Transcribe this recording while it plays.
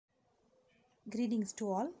Greetings to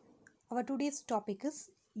all. Our today's topic is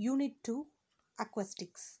Unit 2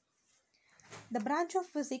 Acoustics. The branch of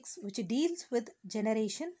physics which deals with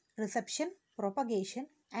generation, reception, propagation,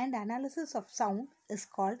 and analysis of sound is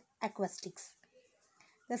called acoustics.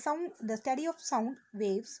 The study of sound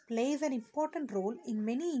waves plays an important role in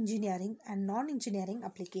many engineering and non-engineering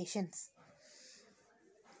applications.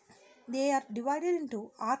 They are divided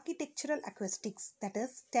into architectural acoustics, that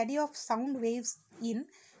is, study of sound waves in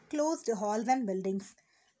closed halls and buildings;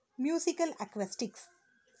 musical acoustics,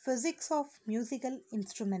 physics of musical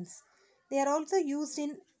instruments. They are also used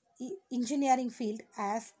in engineering field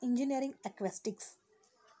as engineering acoustics;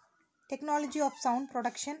 technology of sound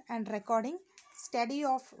production and recording, study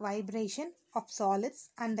of vibration of solids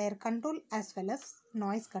and their control as well as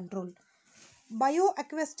noise control.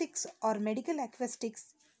 Bioacoustics or medical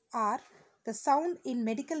acoustics are the sound in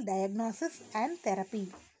medical diagnosis and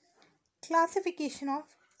therapy. Classification of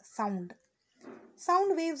sound.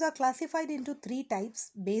 Sound waves are classified into three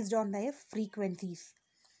types based on their frequencies.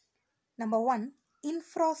 Number 1,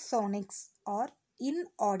 infrasonics or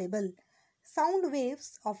inaudible. Sound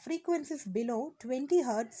waves of frequencies below 20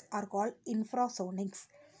 Hz are called infrasonics.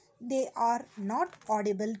 They are not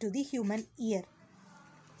audible to the human ear.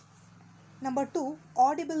 Number 2,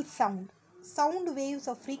 audible sound. Sound waves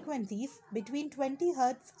of frequencies between 20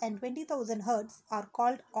 Hz and 20,000 Hz are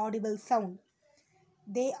called audible sound.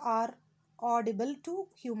 They are audible to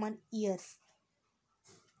human ears.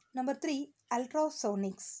 Number 3,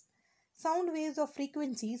 ultrasonics. Sound waves of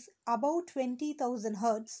frequencies above 20,000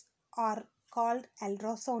 Hz are called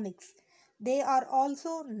ultrasonics. They are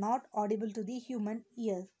also not audible to the human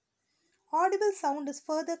ear. Audible sound is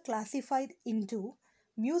further classified into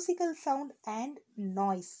musical sound and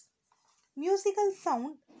noise. Musical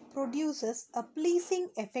sound produces a pleasing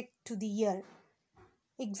effect to the ear.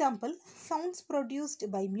 Example, sounds produced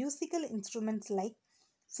by musical instruments like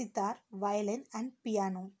sitar, violin and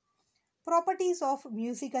piano. Properties of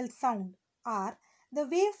musical sound are: the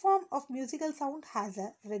waveform of musical sound has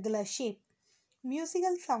a regular shape.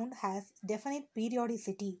 Musical sound has definite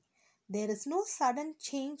periodicity. There is no sudden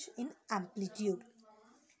change in amplitude.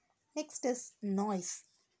 Next is noise.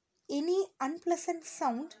 Any unpleasant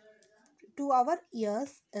sound to our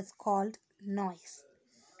ears is called noise.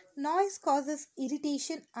 Noise causes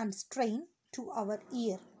irritation and strain to our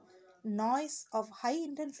ear. Noise of high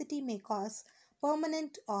intensity may cause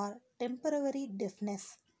permanent or temporary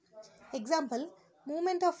deafness. Example,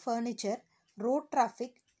 movement of furniture, road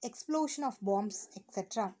traffic, explosion of bombs,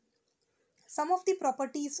 etc. Some of the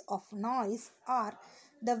properties of noise are: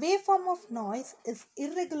 the waveform of noise is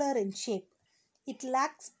irregular in shape. It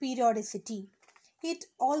lacks periodicity. It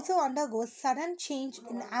also undergoes sudden change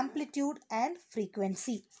in amplitude and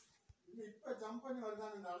frequency.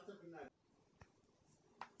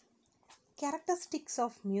 Characteristics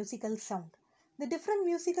of musical sound. The different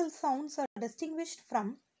musical sounds are distinguished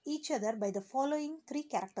from each other by the following three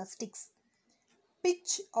characteristics: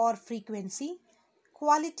 pitch or frequency,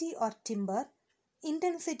 quality or timbre,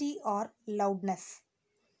 intensity or loudness.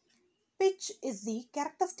 Pitch is the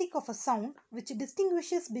characteristic of a sound which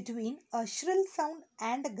distinguishes between a shrill sound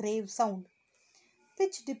and a grave sound.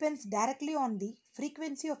 Pitch depends directly on the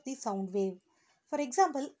frequency of the sound wave. For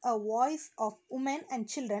example, a voice of women and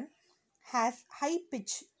children has high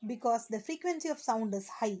pitch because the frequency of sound is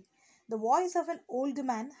high. The voice of an old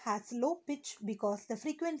man has low pitch because the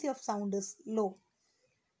frequency of sound is low.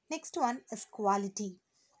 Next one is quality.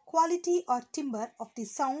 Quality or timbre of the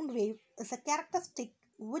sound wave is a characteristic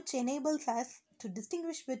which enables us to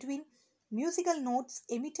distinguish between musical notes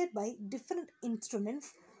emitted by different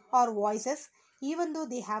instruments or voices even though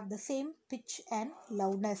they have the same pitch and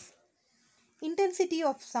loudness. Intensity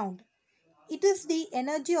of sound. It is the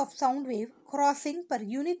energy of sound wave crossing per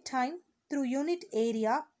unit time through unit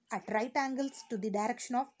area at right angles to the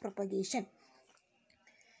direction of propagation.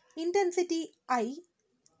 Intensity I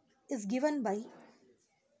is given by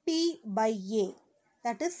P by A,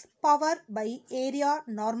 that is power by area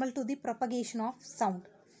normal to the propagation of sound.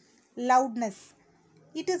 Loudness.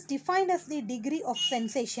 It is defined as the degree of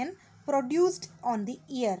sensation produced on the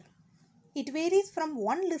ear. It varies from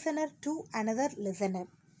one listener to another listener.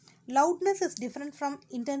 Loudness is different from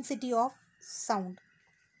intensity of sound.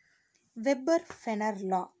 Weber-Fenner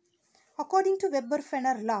law. According to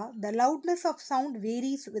Weber-Fenner law, the loudness of sound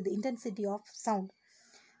varies with the intensity of sound.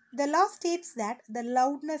 The law states that the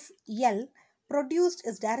loudness L produced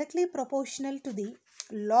is directly proportional to the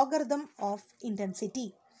logarithm of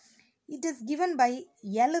intensity. It is given by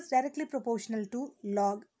L is directly proportional to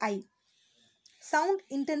log I. Sound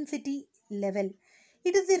intensity level.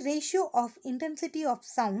 It is the ratio of intensity of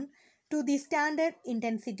sound to the standard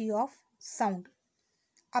intensity of sound.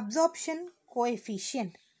 Absorption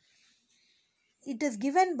coefficient. It is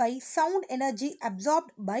given by sound energy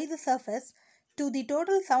absorbed by the surface to the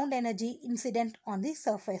total sound energy incident on the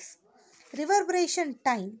surface. Reverberation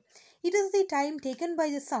time. It is the time taken by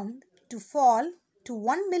the sound to fall to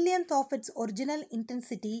 1/1,000,000th of its original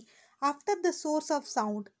intensity after the source of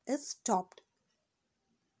sound is stopped.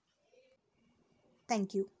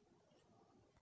 Thank you.